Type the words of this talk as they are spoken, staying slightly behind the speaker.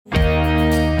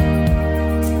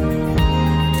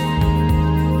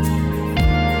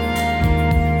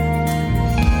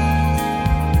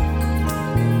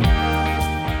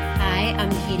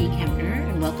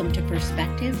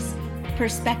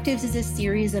Perspectives is a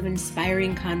series of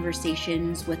inspiring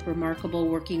conversations with remarkable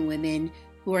working women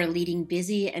who are leading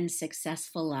busy and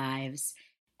successful lives.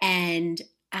 And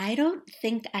I don't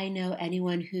think I know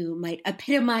anyone who might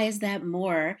epitomize that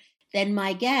more than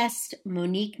my guest,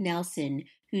 Monique Nelson,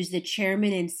 who's the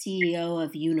chairman and CEO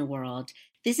of Uniworld.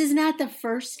 This is not the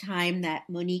first time that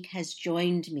Monique has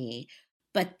joined me,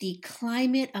 but the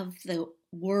climate of the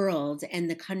world and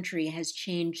the country has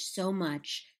changed so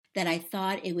much that I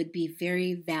thought it would be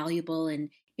very valuable and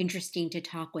interesting to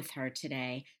talk with her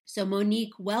today. So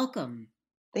Monique, welcome.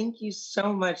 Thank you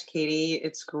so much, Katie.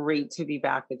 It's great to be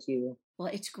back with you. Well,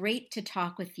 it's great to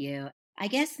talk with you. I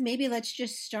guess maybe let's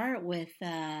just start with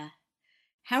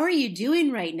how are you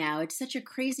doing right now? It's such a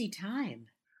crazy time.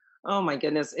 Oh my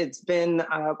goodness, it's been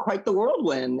quite the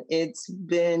whirlwind. It's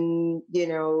been,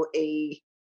 a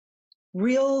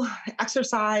real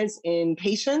exercise in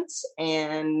patience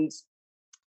and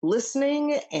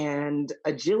listening and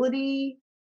agility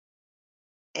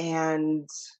and,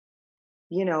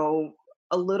 you know,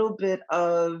 a little bit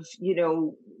of,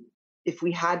 if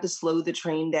we had to slow the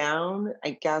train down,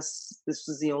 I guess this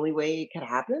was the only way it could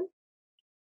happen.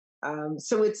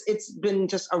 So it's been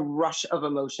just a rush of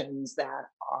emotions that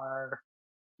are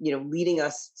leading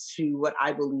us to what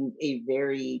I believe a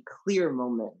very clear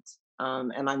moment.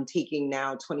 And I'm taking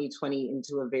now 2020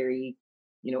 into a very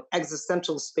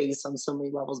existential space on so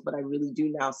many levels, but I really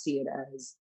do now see it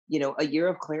as a year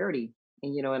of clarity,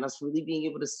 and us really being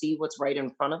able to see what's right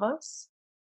in front of us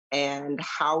and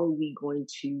how are we going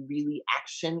to really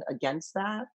action against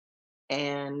that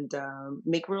and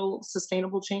make real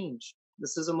sustainable change.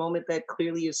 This is a moment that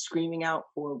clearly is screaming out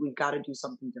for we've got to do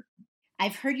something different.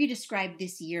 I've heard you describe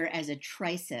this year as a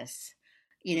crisis,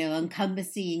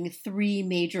 encompassing three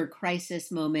major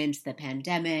crisis moments: the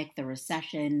pandemic, the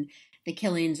recession, the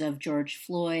killings of George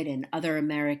Floyd and other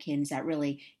Americans that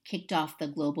really kicked off the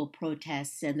global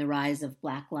protests and the rise of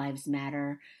Black Lives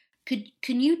Matter.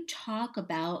 Can you talk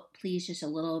about, please, just a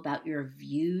little about your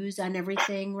views on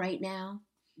everything right now?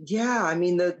 Yeah, I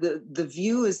mean the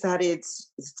view is that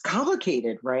it's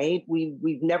complicated, right?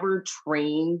 We've never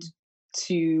trained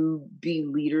to be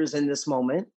leaders in this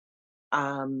moment.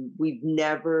 We've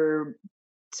never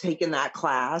taken that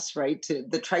class, right? To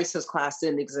the crisis class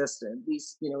didn't exist, at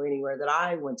least anywhere that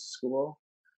I went to school.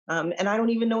 And I don't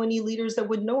even know any leaders that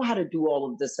would know how to do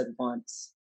all of this at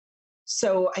once.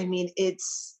 So I mean,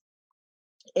 it's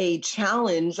a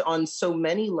challenge on so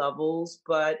many levels,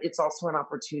 but it's also an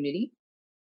opportunity,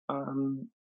 um,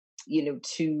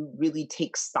 to really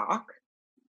take stock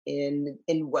in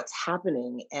what's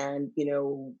happening and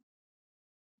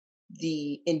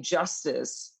the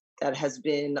injustice that has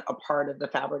been a part of the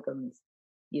fabric of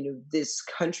this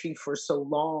country for so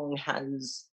long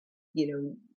has you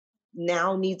know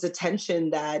now needs attention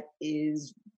that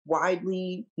is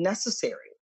widely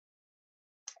necessary,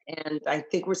 and I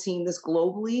think we're seeing this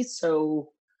globally.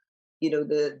 So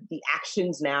the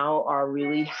actions now are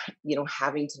really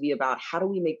having to be about how do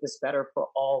we make this better for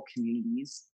all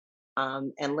communities,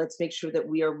 and let's make sure that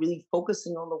we are really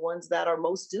focusing on the ones that are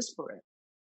most disparate.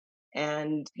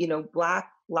 And Black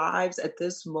lives at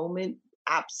this moment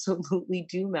absolutely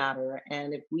do matter,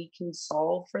 and if we can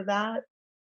solve for that,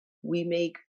 we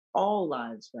make all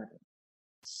lives better.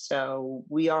 So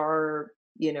we are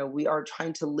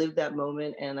trying to live that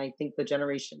moment, and I think the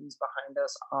generations behind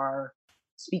us are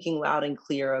speaking loud and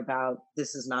clear about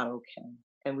this is not okay,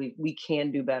 and we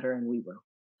can do better, and we will.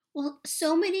 Well,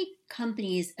 so many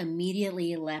companies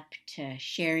immediately leapt to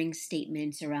sharing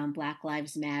statements around Black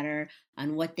Lives Matter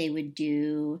on what they would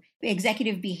do.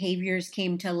 Executive behaviors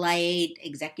came to light,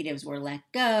 executives were let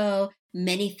go,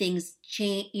 many things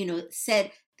changed,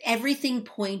 said everything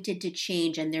pointed to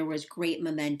change and there was great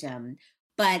momentum.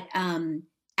 But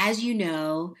as you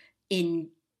know, in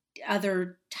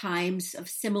other times of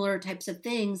similar types of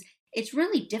things, it's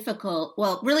really difficult.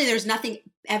 Well, really, there's nothing,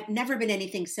 never been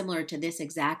anything similar to this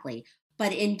exactly.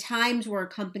 But in times where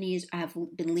companies have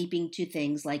been leaping to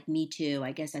things like Me Too,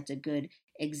 I guess that's a good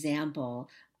example.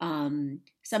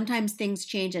 Sometimes things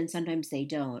change and sometimes they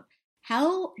don't.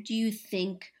 How do you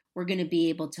think we're going to be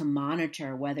able to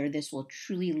monitor whether this will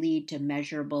truly lead to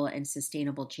measurable and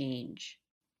sustainable change?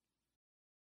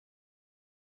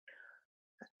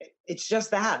 It's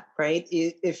just that, right?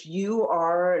 If you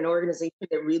are an organization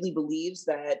that really believes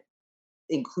that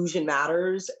inclusion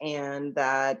matters and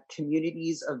that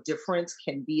communities of difference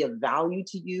can be of value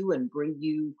to you and bring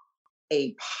you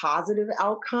a positive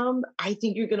outcome, I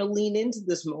think you're going to lean into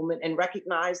this moment and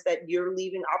recognize that you're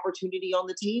leaving opportunity on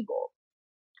the table.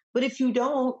 But if you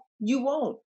don't, you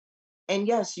won't. And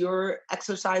yes, your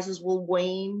exercises will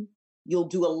wane. You'll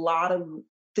do a lot of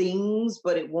things,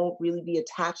 but it won't really be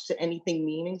attached to anything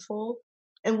meaningful.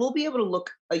 And we'll be able to look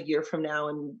a year from now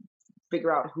and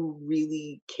figure out who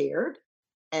really cared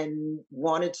and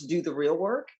wanted to do the real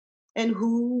work and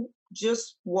who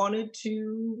just wanted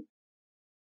to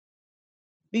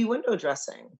be window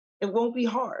dressing. It won't be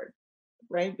hard,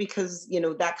 right? Because,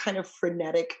 that kind of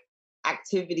frenetic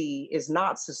activity is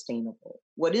not sustainable.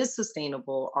 What is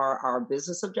sustainable are our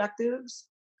business objectives,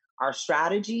 our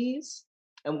strategies,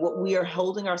 and what we are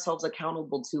holding ourselves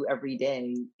accountable to every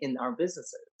day in our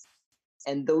businesses.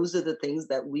 And those are the things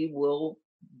that we will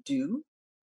do,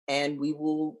 and we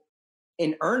will,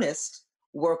 in earnest,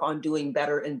 work on doing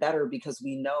better and better because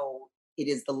we know it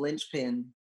is the linchpin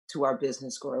to our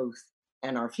business growth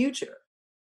and our future.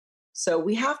 So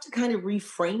we have to kind of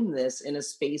reframe this in a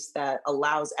space that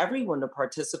allows everyone to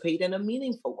participate in a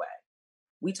meaningful way.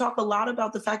 We talk a lot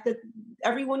about the fact that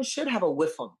everyone should have a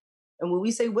WIFM. And when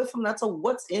we say WIFM, that's a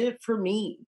what's in it for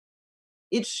me.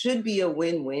 It should be a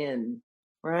win-win,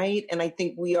 right? And I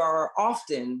think we are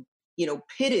often,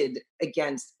 pitted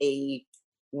against a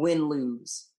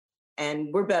win-lose. And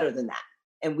we're better than that.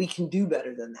 And we can do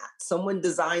better than that. Someone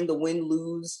designed the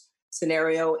win-lose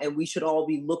scenario, and we should all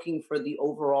be looking for the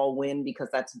overall win because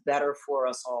that's better for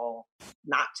us all,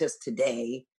 not just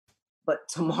today, but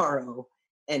tomorrow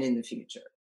and in the future.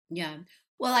 Yeah.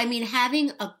 Well, I mean,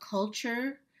 having a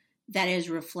culture that is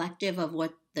reflective of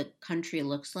what the country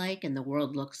looks like and the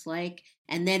world looks like,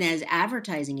 and then as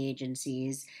advertising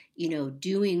agencies,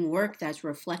 doing work that's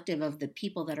reflective of the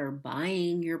people that are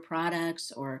buying your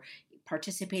products or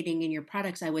participating in your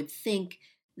products, I would think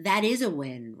that is a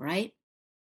win, right?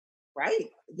 Right.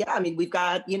 Yeah. I mean, we've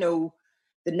got, the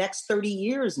next 30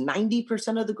 years,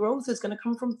 90% of the growth is going to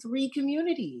come from three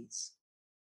communities.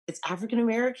 It's African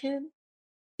American,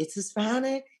 it's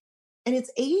Hispanic, and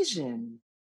it's Asian.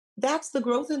 That's the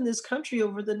growth in this country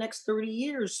over the next 30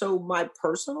 years. So my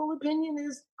personal opinion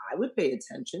is I would pay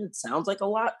attention. It sounds like a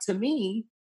lot to me,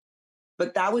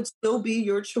 but that would still be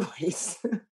your choice.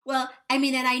 Well, I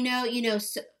mean, and I know,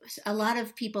 a lot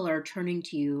of people are turning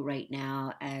to you right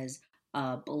now as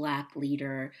a Black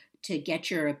leader to get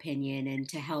your opinion and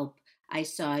to help. I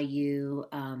saw you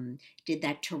did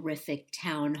that terrific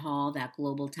town hall, that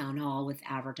global town hall with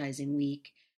Advertising Week.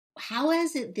 How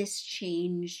has this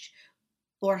changed,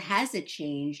 or has it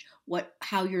changed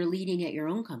how you're leading at your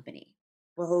own company?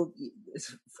 Well,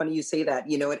 it's funny you say that.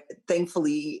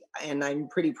 Thankfully, and I'm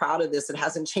pretty proud of this, it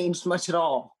hasn't changed much at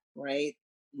all, right?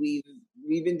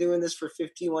 We've been doing this for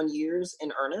 51 years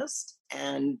in earnest,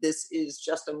 and this is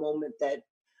just a moment that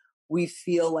we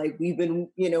feel like we've been,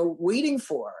 waiting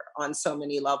for on so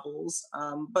many levels,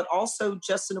 but also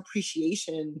just an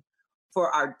appreciation for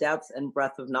our depth and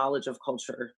breadth of knowledge of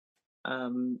culture,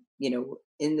 in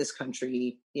this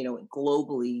country,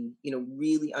 globally,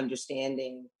 really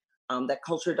understanding that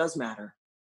culture does matter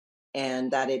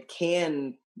and that it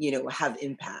can, have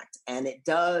impact and it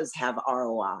does have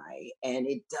ROI and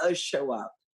it does show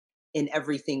up in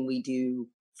everything we do,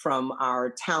 from our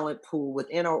talent pool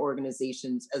within our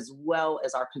organizations as well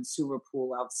as our consumer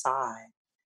pool outside.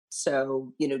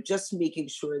 So, just making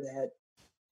sure that,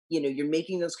 you're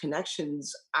making those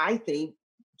connections, I think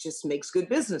just makes good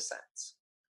business sense.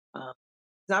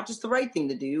 It's not just the right thing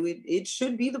to do, it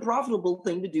should be the profitable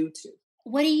thing to do too.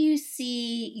 What do you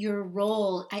see your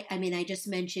role? I mean, I just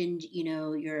mentioned,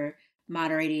 you're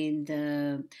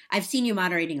moderating I've seen you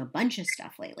moderating a bunch of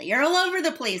stuff lately. You're all over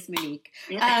the place, Monique.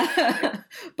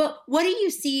 But what do you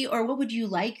see, or what would you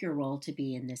like your role to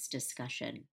be in this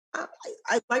discussion?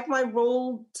 I like my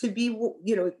role to be,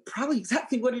 probably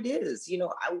exactly what it is.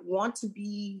 I want to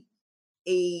be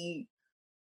a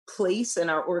place, and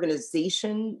our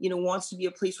organization, wants to be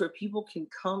a place where people can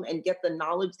come and get the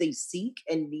knowledge they seek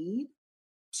and need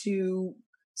to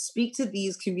speak to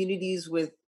these communities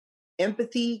with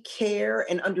empathy, care,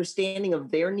 and understanding of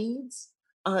their needs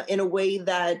in a way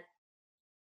that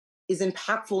is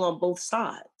impactful on both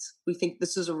sides. We think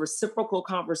this is a reciprocal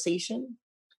conversation.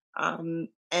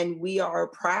 And we are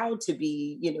proud to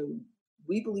be,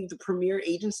 we believe the premier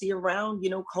agency around,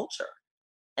 culture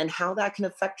and how that can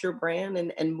affect your brand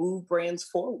and move brands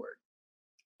forward.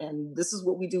 And this is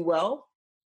what we do well.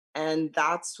 And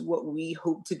that's what we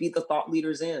hope to be the thought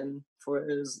leaders in for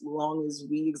as long as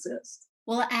we exist.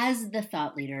 Well, as the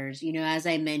thought leaders, as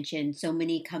I mentioned, so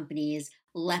many companies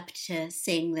leapt to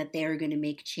saying that they're going to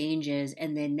make changes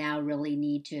and then now really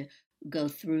need to go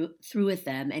through with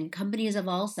them. And companies of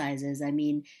all sizes. I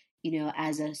mean,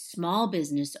 as a small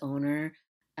business owner,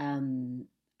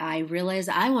 I realize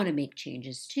I want to make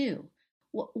changes too.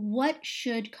 What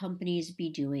should companies be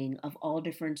doing of all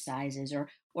different sizes,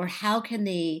 or how can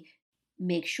they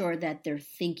make sure that they're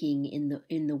thinking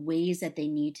in the ways that they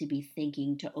need to be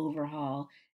thinking to overhaul?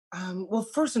 Well,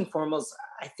 first and foremost,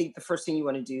 I think the first thing you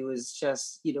want to do is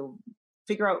just,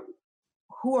 figure out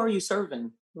who are you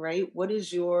serving, right? What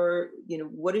is your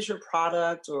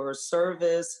product or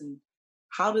service, and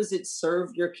how does it serve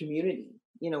your community?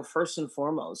 First and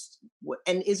foremost,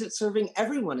 and is it serving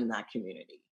everyone in that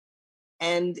community?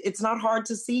 And it's not hard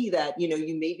to see that,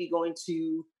 you may be going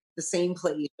to the same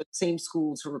place, the same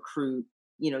school to recruit,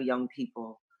 young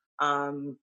people.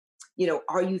 Um,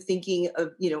 are you thinking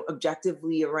of,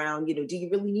 objectively around, do you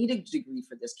really need a degree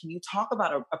for this? Can you talk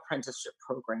about apprenticeship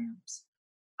programs?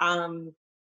 Um,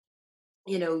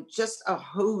 just a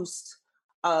host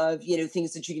of,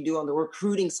 things that you can do on the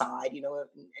recruiting side,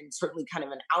 and certainly kind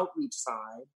of an outreach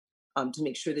side, to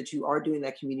make sure that you are doing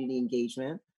that community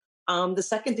engagement. The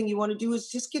second thing you want to do is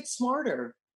just get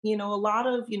smarter. A lot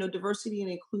of, diversity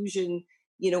and inclusion,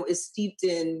 is steeped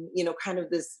in, kind of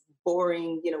this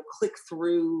boring, click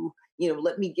through,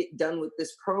 let me get done with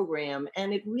this program.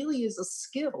 And it really is a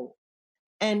skill.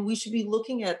 And we should be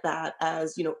looking at that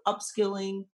as,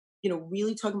 upskilling,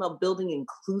 really talking about building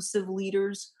inclusive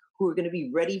leaders who are going to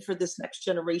be ready for this next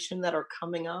generation that are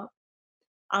coming up.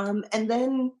 And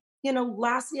then,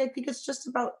 lastly, I think it's just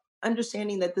about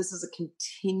understanding that this is a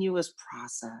continuous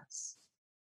process.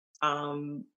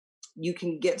 Um, you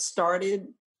can get started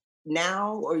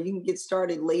now or you can get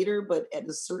started later, but at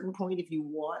a certain point, if you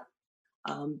want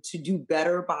to do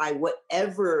better by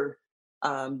whatever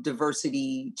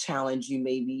diversity challenge you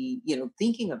may be,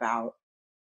 thinking about,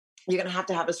 you're going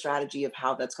to have a strategy of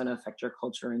how that's going to affect your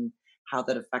culture and how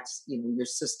that affects, your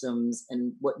systems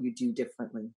and what you do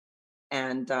differently.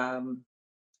 And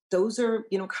those are,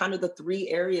 kind of the three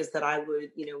areas that I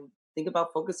would, think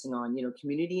about focusing on,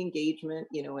 community engagement,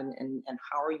 and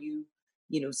how are you,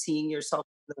 seeing yourself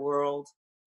in the world.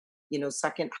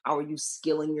 Second, how are you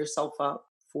skilling yourself up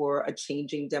for a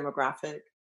changing demographic?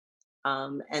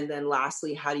 And then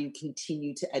lastly, how do you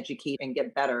continue to educate and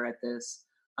get better at this,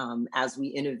 as we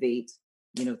innovate,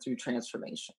 through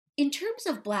transformation? In terms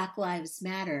of Black Lives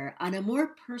Matter, on a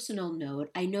more personal note,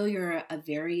 I know you're a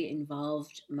very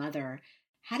involved mother.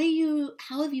 How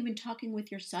have you been talking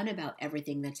with your son about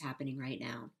everything that's happening right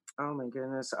now? Oh my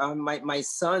goodness. My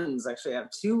sons actually have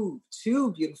two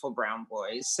beautiful brown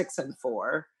boys, 6 and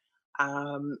 4.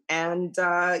 And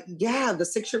yeah, the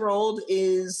 6-year-old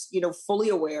is, fully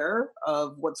aware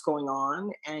of what's going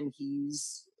on, and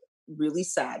he's really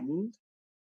saddened.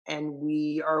 And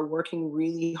we are working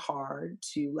really hard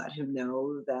to let him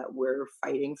know that we're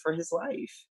fighting for his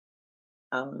life.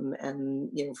 And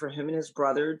for him and his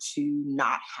brother to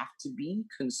not have to be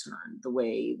concerned the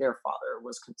way their father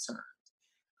was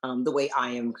concerned, the way I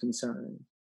am concerned.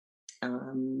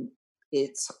 Um,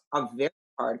 it's a very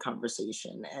hard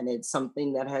conversation, and it's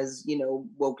something that has,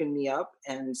 woken me up,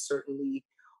 and certainly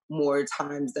more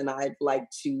times than I'd like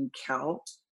to count,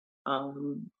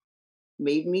 um,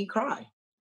 made me cry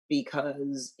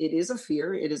because it is a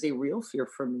fear. It is a real fear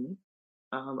for me.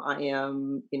 I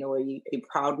am, a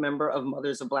proud member of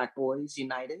Mothers of Black Boys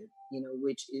United,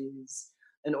 which is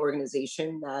an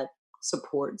organization that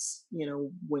supports,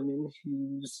 women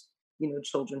whose,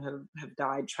 children have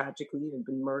died tragically and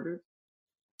been murdered.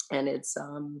 And it's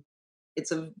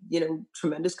a,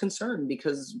 tremendous concern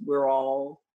because we're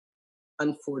all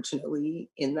unfortunately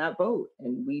in that boat,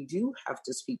 and we do have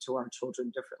to speak to our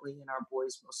children differently, and our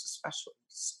boys most especially.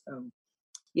 So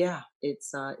yeah,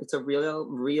 it's a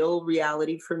real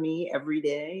reality for me every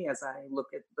day as I look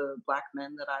at the Black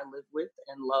men that I live with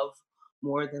and love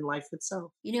more than life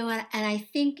itself. And I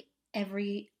think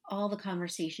all the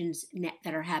conversations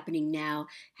that are happening now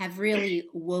have really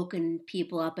woken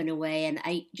people up in a way. And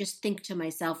I just think to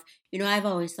myself, I've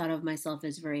always thought of myself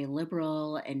as very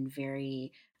liberal and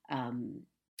very um,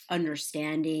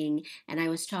 understanding. And I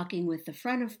was talking with a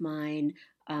friend of mine,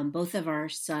 both of our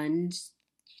sons,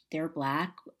 they're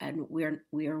Black and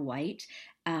we're white,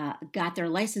 got their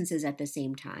licenses at the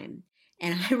same time.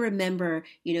 And I remember,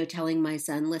 telling my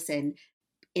son, listen,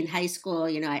 in high school,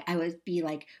 I would be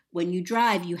like, when you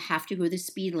drive, you have to go the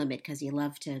speed limit because you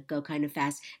love to go kind of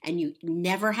fast, and you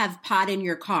never have pot in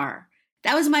your car.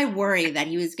 That was my worry, that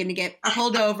he was going to get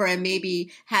pulled over and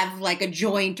maybe have like a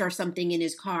joint or something in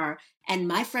his car. And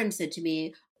my friend said to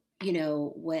me,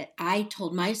 what I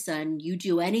told my son, you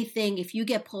do anything, if you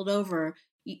get pulled over,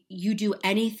 you do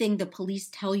anything the police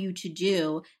tell you to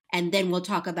do, and then we'll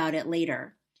talk about it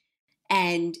later.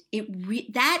 And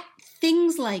that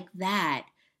things like that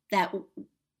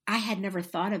I had never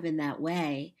thought of in that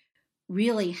way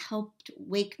really helped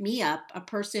wake me up, a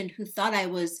person who thought I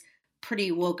was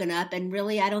pretty woken up, and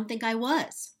really I don't think I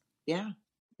was. Yeah,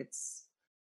 it's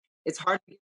it's hard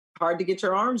to get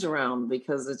your arms around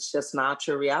because it's just not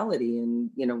your reality. And,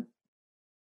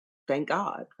 thank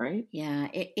God, right? Yeah,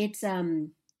 it's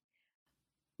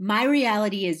my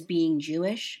reality is being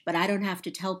Jewish, but I don't have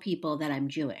to tell people that I'm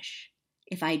Jewish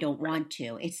if I don't Right. want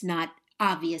to. It's not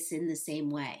obvious in the same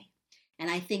way.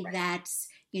 And I think Right. that's,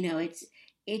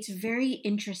 it's very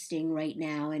interesting right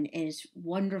now and is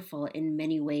wonderful in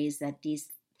many ways that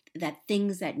that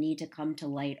things that need to come to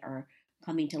light are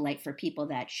coming to light for people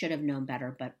that should have known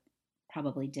better but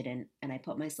probably didn't. And I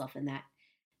put myself in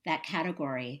that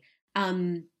category.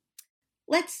 Um,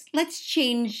 let's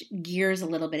change gears a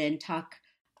little bit and talk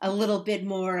a little bit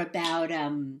more about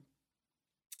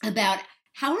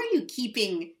how are you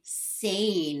keeping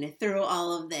sane through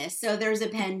all of this. So there's a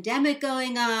pandemic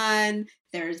going on,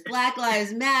 there's Black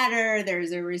Lives Matter,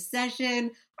 there's a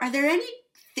recession. Are there any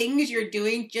things you're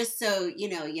doing just so you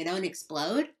don't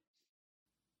explode?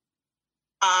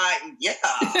 Yeah,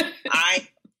 I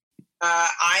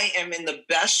I am in the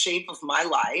best shape of my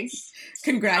life.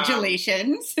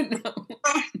 Congratulations. No.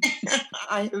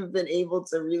 I have been able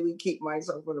to really keep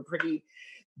myself on a pretty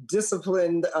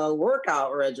disciplined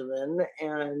workout regimen,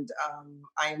 and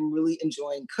I'm really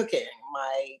enjoying cooking.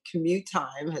 My commute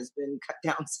time has been cut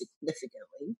down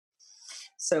significantly,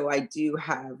 so I do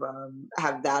have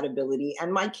that ability.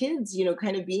 And my kids,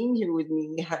 kind of being here with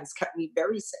me has kept me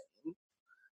very sane.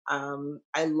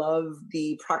 I love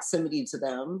the proximity to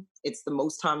them. It's the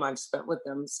most time I've spent with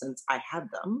them since I had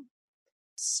them.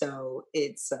 So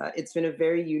it's been a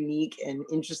very unique and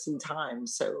interesting time.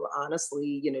 So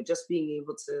honestly, just being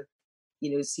able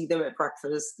to, see them at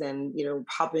breakfast and,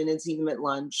 pop in and see them at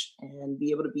lunch and be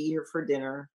able to be here for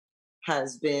dinner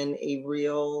has been a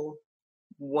real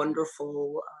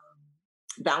wonderful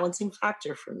balancing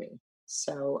factor for me.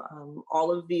 So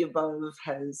all of the above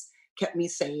has kept me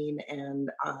sane, and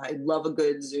I love a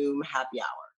good Zoom happy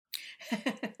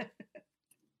hour.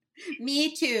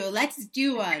 Me too. Let's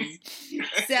do one.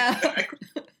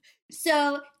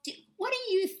 So, what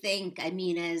do you think? I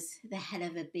mean, as the head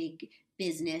of a big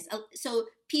business, so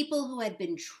people who had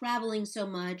been traveling so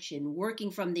much and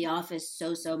working from the office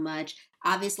so much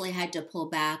obviously had to pull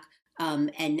back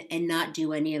and not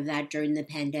do any of that during the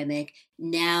pandemic.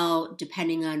 Now,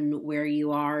 depending on where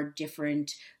you are,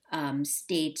 different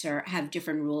states or have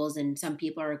different rules, and some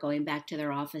people are going back to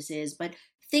their offices, but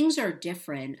things are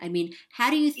different. I mean, how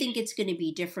do you think it's going to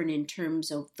be different in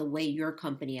terms of the way your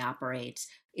company operates?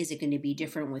 Is it going to be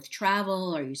different with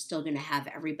travel? Are you still going to have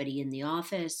everybody in the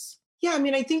office? Yeah, I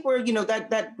mean, I think we're,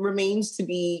 that remains to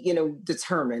be,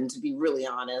 determined, to be really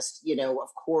honest.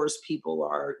 Of course, people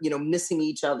are, missing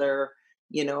each other.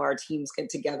 Our teams get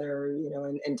together,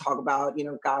 and talk about,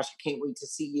 gosh, I can't wait to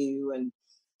see you. And,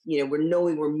 we're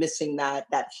knowing we're missing that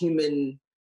human,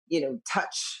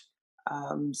 touch,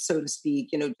 so to speak.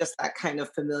 Just that kind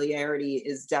of familiarity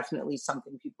is definitely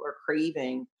something people are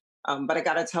craving. But I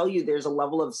got to tell you, there's a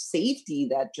level of safety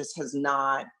that just has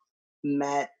not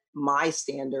met my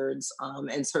standards,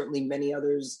 and certainly many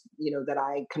others, that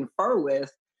I confer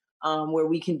with, where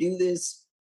we can do this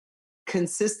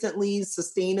consistently,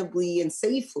 sustainably, and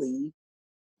safely,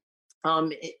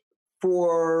 it,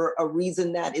 for a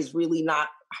reason that is really not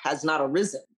has not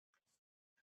arisen.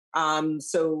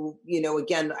 So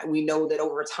again, we know that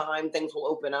over time things will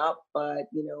open up, but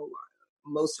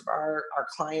most of our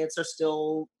clients are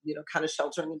still kind of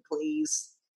sheltering in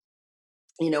place.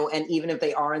 And even if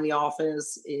they are in the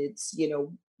office, it's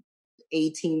A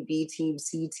team, B team,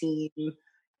 C team,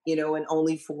 and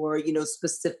only for,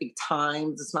 specific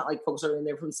times. It's not like folks are in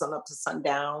there from sun up to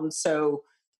sundown. So,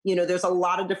 there's a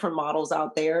lot of different models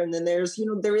out there. And then there's,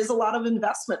 there is a lot of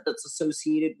investment that's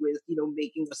associated with,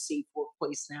 making a safe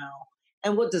workplace now.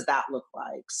 And what does that look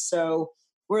like? So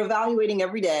we're evaluating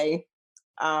every day.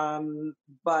 Um,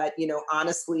 but,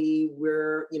 honestly,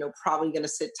 we're, probably going to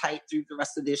sit tight through the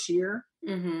rest of this year,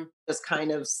 Mm-hmm. just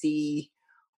kind of see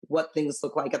what things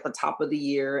look like at the top of the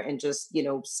year, and just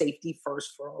safety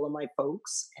first for all of my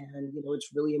folks. And it's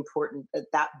really important that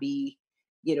that be,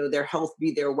 their health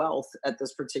be their wealth at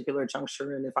this particular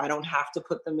juncture. And if I don't have to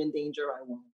put them in danger, I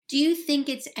won't. Do you think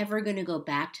it's ever going to go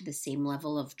back to the same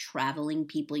level of traveling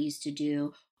people used to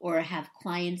do, or have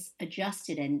clients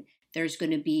adjusted and there's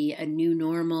going to be a new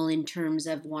normal in terms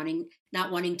of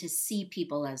not wanting to see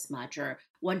people as much? Or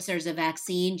once there's a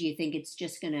vaccine, do you think it's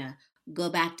just going to go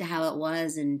back to how it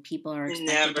was and people are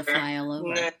expected to Never. fly all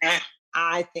over? Nah.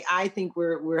 I think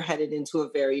we're headed into a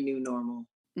very new normal.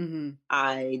 Mm-hmm.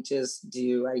 I just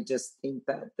do. I just think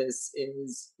that this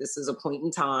is a point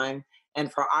in time, and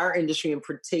for our industry in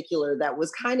particular, that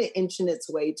was kind of inching its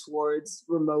way towards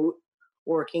remote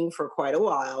working for quite a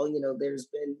while. There's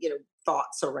been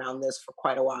thoughts around this for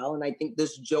quite a while. And I think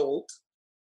this jolt,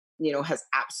 has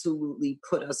absolutely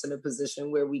put us in a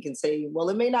position where we can say, well,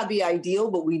 it may not be ideal,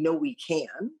 but we know we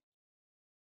can.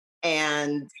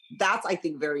 And that's, I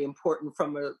think, very important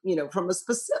from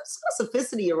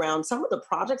specificity around some of the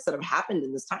projects that have happened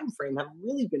in this time frame have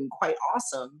really been quite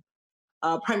awesome.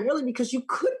 Primarily because you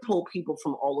could pull people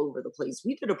from all over the place.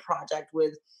 We did a project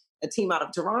with a team out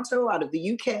of Toronto, out of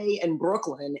the UK, and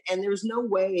Brooklyn, and there's no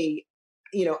way,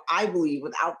 I believe,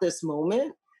 without this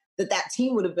moment, that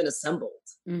team would have been assembled.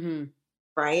 Mm-hmm.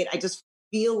 Right? I just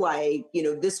feel like,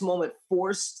 this moment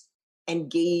forced and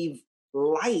gave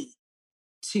light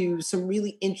to some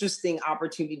really interesting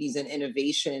opportunities and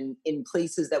innovation in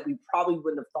places that we probably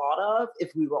wouldn't have thought of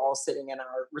if we were all sitting in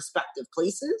our respective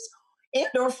places and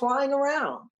or flying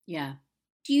around. Yeah.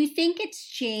 Do you think it's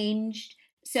changed?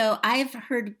 So I've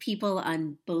heard people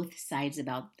on both sides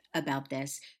about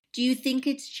this. Do you think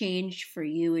it's changed for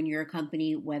you and your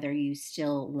company, whether you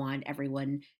still want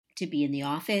everyone to be in the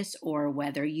office or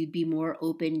whether you'd be more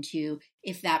open to,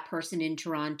 if that person in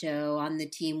Toronto on the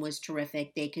team was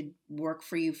terrific, they could work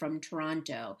for you from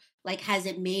Toronto? Like, has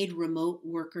it made remote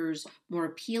workers more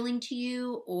appealing to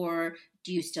you, or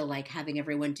do you still like having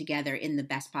everyone together in the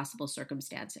best possible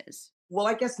circumstances? Well,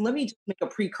 I guess let me just make a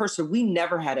precursor. We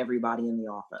never had everybody in the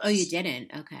Oh, you office.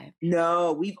 didn't? Okay.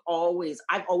 No,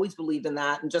 I've always believed in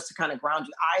that. And just to kind of ground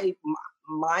you,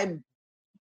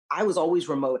 I was always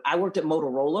remote. I worked at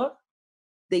Motorola.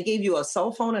 They gave you a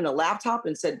cell phone and a laptop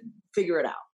and said, figure it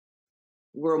out.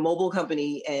 We're a mobile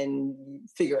company and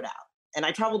figure it out. And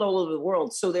I traveled all over the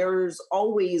world. So there's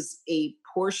always a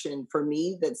portion for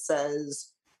me that says,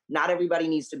 not everybody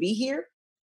needs to be here.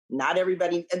 Not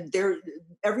everybody there.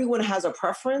 Everyone has a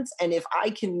preference. And if I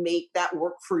can make that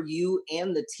work for you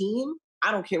and the team,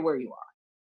 I don't care where you are.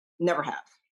 Never have.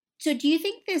 So do you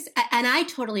think this, and I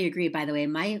totally agree, by the way,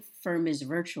 my firm is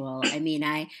virtual. I mean,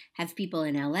 I have people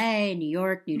in LA, New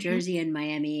York, New Mhm. Jersey, and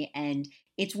Miami, and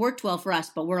it's worked well for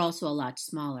us, but we're also a lot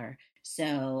smaller.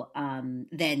 So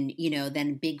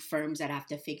than big firms that have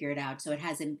to figure it out. So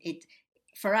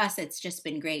for us, it's just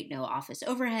been great. No office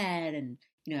overhead, and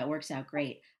it works out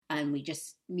great. And we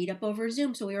just meet up over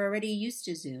Zoom. So we were already used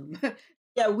to Zoom.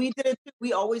 Yeah, we did it.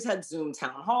 We always had Zoom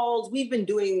town halls. We've been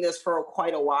doing this for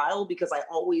quite a while because I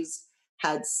always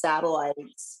had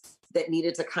satellites that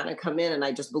needed to kind of come in. And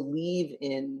I just believe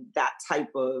in that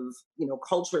type of,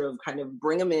 culture of kind of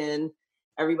bring them in.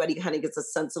 Everybody kind of gets a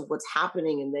sense of what's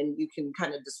happening and then you can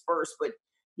kind of disperse. But,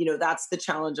 that's the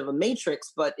challenge of a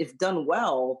matrix. But if done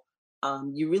well,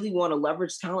 you really want to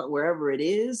leverage talent wherever it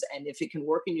is. And if it can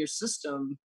work in your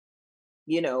system,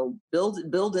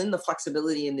 build in the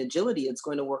flexibility and agility. It's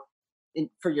going to work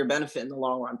for your benefit in the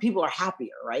long run. People are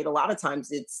happier, right? A lot of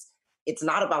times it's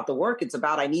not about the work. It's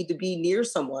about, I need to be near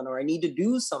someone, or I need to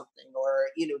do something, or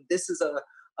this is a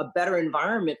better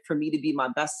environment for me to be my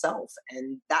best self.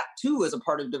 And that too is a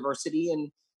part of diversity.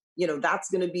 And that's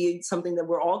going to be something that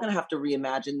we're all going to have to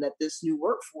reimagine, that this new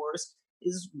workforce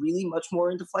is really much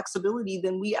more into flexibility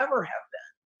than we ever have been.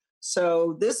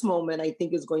 So this moment, I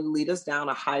think, is going to lead us down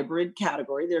a hybrid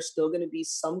category. There's still going to be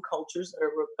some cultures that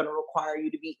are going to require you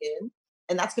to be in,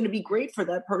 and that's going to be great for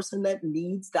that person that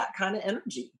needs that kind of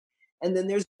energy. And then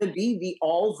there's going to be the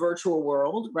all virtual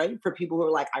world, right? For people who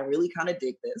are like, I really kind of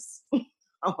dig this.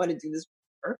 I want to do this.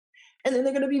 More. And then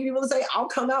there are going to be people that say, I'll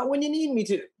come out when you need me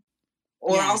to,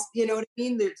 or Yeah. else, you know what I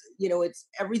mean? There's, it's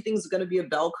everything's going to be a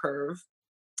bell curve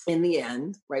in the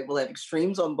end, right? We'll have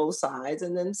extremes on both sides,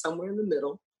 and then somewhere in the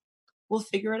middle we'll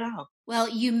figure it out. Well,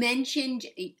 you mentioned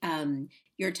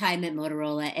your time at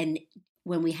Motorola, and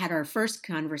when we had our first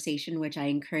conversation, which I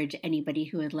encourage anybody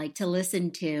who would like to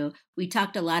listen to, we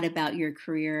talked a lot about your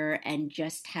career and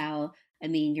just how, I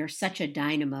mean, you're such a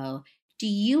dynamo. Do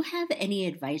you have any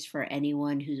advice for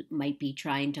anyone who might be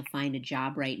trying to find a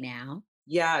job right now?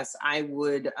 Yes, I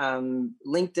would.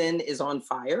 LinkedIn is on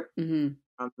fire. Mm-hmm.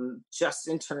 Just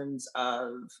in terms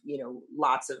of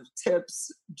lots of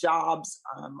tips. Jobs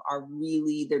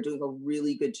they're doing a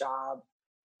really good job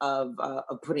of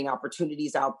putting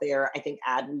opportunities out there. I think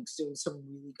Adweek's doing some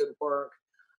really good work.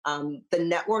 The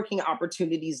networking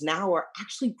opportunities now are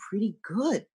actually pretty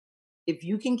good. If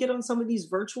you can get on some of these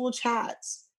virtual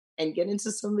chats and get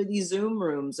into some of these Zoom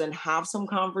rooms and have some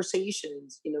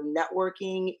conversations,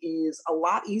 networking is a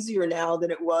lot easier now than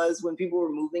it was when people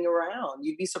were moving around.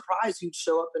 You'd be surprised who'd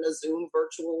show up in a Zoom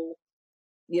virtual,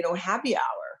 happy hour.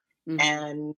 Mm-hmm.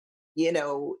 And,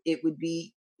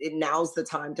 now's the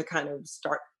time to kind of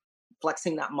start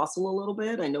flexing that muscle a little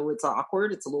bit. I know it's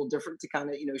awkward. It's a little different to kind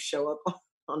of, show up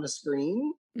on the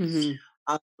screen.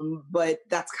 Mm-hmm. But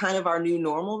that's kind of our new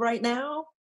normal right now.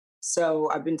 So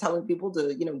I've been telling people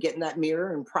to, get in that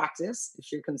mirror and practice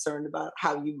if you're concerned about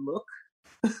how you look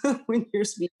when you're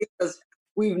speaking, because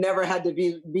we've never had to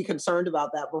be concerned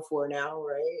about that before now,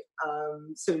 right?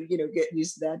 So, get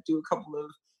used to that, do a couple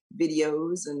of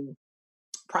videos and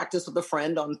practice with a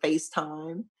friend on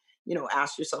FaceTime,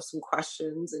 ask yourself some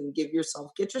questions and get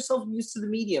yourself used to the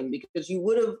medium, because you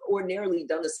would have ordinarily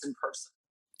done this in person.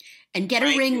 And get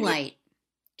a ring light.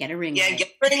 Get a ring light. Get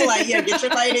a ring light. Yeah, get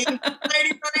your lighting.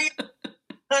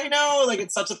 I know, like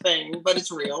it's such a thing, but it's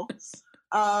real.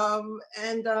 I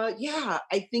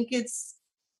think it's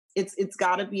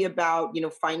got to be about,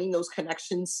 finding those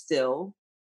connections still,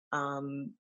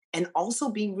 and also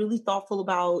being really thoughtful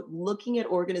about looking at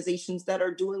organizations that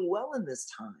are doing well in this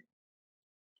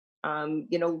time.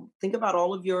 Think about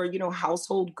all of your,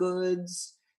 household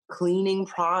goods, cleaning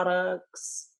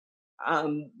products.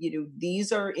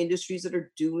 These are industries that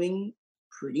are doing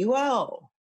pretty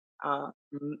well.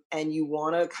 And you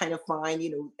want to kind of find,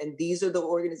 and these are the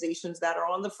organizations that are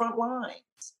on the front lines.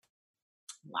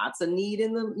 Lots of need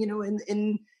in the,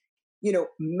 in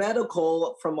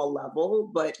medical from a level,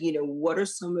 but, what are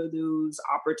some of those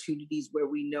opportunities where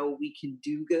we know we can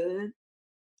do good,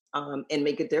 and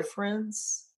make a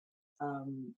difference,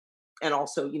 and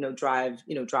also, drive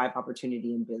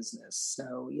opportunity in business.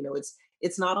 So,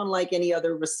 it's not unlike any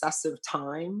other recessive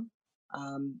time.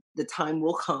 The time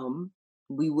will come.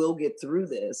 We will get through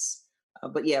this.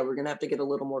 But yeah, we're going to have to get a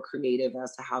little more creative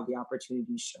as to how the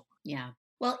opportunities show up. Yeah.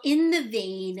 Well, in the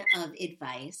vein of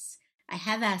advice, I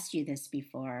have asked you this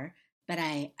before, but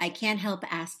I can't help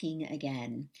asking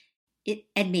again.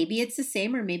 And maybe it's the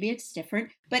same or maybe it's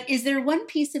different, but is there one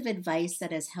piece of advice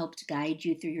that has helped guide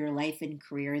you through your life and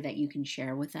career that you can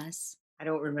share with us? I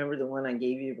don't remember the one I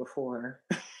gave you before.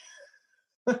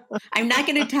 I'm not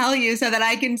going to tell you so that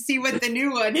I can see what the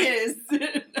new one is.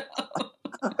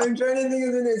 I'm trying to think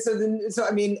of it. So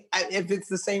I mean, if it's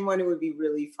the same one, it would be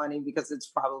really funny, because it's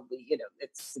probably,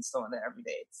 it's the one that every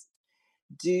day. It's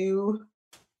do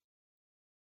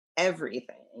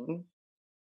everything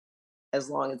as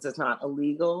long as it's not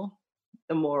illegal,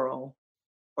 immoral,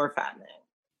 or fattening.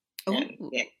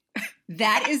 Yeah.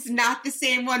 That is not the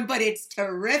same one, but it's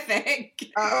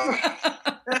terrific.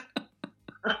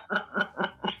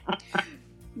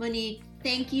 Monique,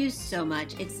 thank you so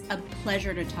much. It's a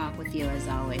pleasure to talk with you as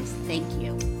always. Thank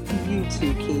you. You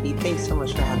too, Katie. Thanks so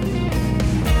much for having me.